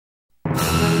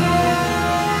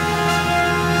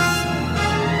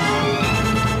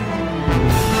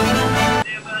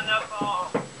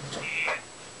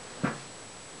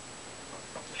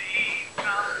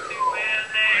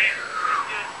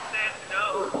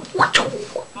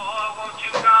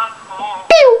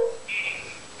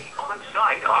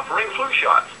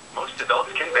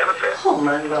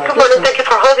my God. Good morning, thank you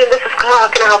for holding. This is Carl. How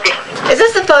can I help you? Is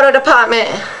this the photo department?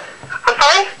 I'm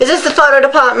sorry? Is this the photo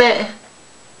department?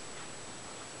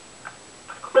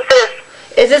 Who's this?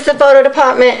 Is this the photo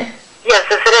department? Yes,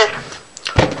 it is.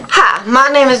 Hi, my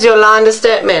name is Yolanda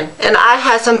Stedman, and I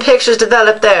had some pictures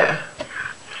developed there.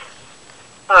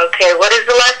 Okay, what is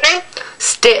the last name?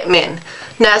 Stedman.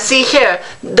 Now see here,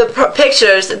 the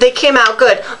pictures, they came out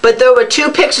good, but there were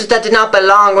 2 pictures that did not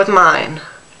belong with mine.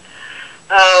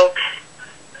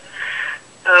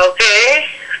 Okay.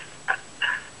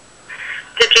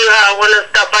 Did you want to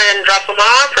stop by and drop them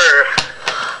off, or?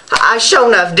 I sure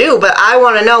enough do, but I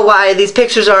want to know why these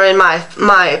pictures are in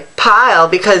my pile,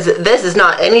 because this is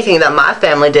not anything that my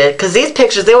family did. Because these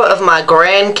pictures, they were of my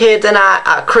grandkids and I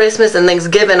at Christmas and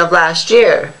Thanksgiving of last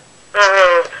year.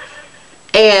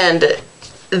 And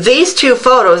these 2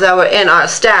 photos that were in our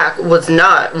stack was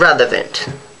not relevant.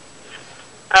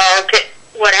 Okay.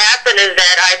 What happened is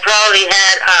that I probably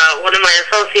had one of my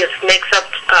associates mix up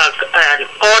an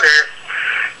order,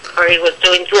 or he was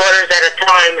doing 2 orders at a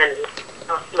time, and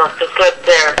must have put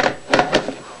there.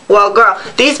 Well, girl,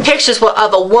 these pictures were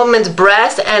of a woman's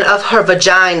breast and of her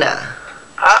vagina.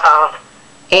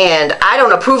 And I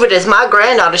don't approve of this. My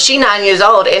granddaughter, she's 9 years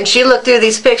old, and she looked through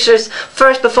these pictures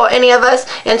first before any of us,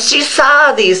 and she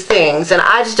saw these things, and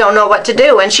I just don't know what to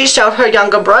do. And she showed her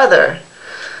younger brother.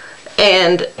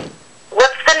 And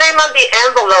what's the name of the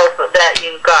envelope that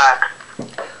you got?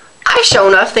 I sure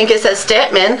enough think it says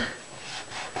Stedman.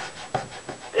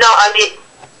 No, I mean,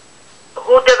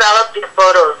 who developed these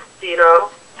photos? Do you know?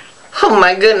 Oh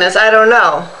my goodness, I don't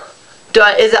know.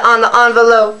 Is it on the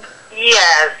envelope?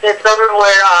 Yes, it's over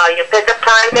where your pickup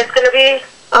time is going to be.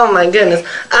 Oh my goodness.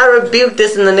 I rebuke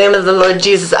this in the name of the Lord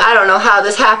Jesus. I don't know how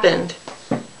this happened.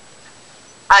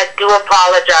 I do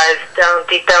apologize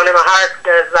deep down in my heart,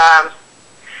 because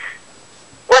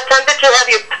what time did you have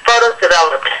your photos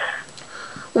developed?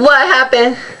 What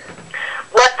happened?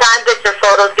 What time did your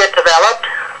photos get developed?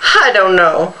 I don't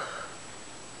know.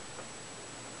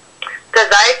 Because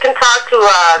I can talk to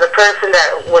the person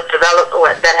that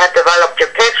had developed your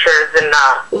pictures, and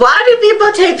why do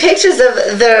people take pictures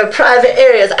of their private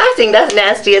areas? I think that's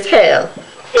nasty as hell.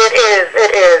 It is,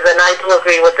 and I do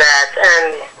agree with that.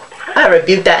 And I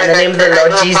rebuke that in the name of the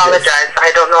Lord Jesus. I apologize.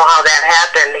 I don't know how that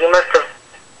happened. He must have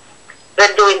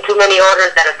been doing too many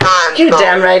orders at a time. You're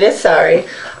damn right. It's sorry.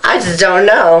 I just don't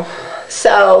know.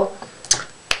 So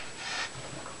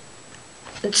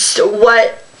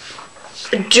what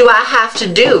do I have to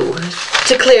do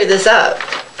to clear this up?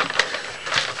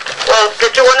 Well,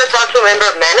 did you want to talk to a member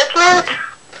of management?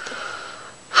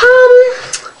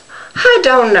 I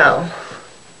don't know.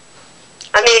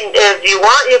 I mean, if you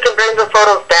want, you can bring the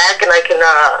photos back, and I can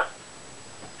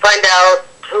find out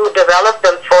who developed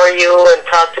them for you and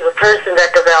talk to the person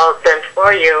that developed them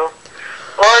for you.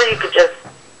 Or you could just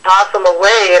toss them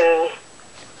away and...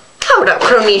 Hold up,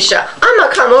 Cronisha. I'm going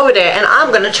to come over there and I'm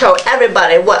going to show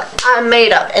everybody what I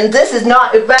made up. And this is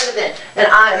not irrelevant, and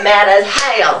I'm mad as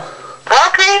hell.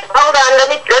 Okay, hold on. Let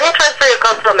me transfer your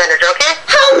call to a manager, okay?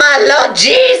 Oh, my Lord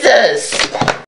Jesus!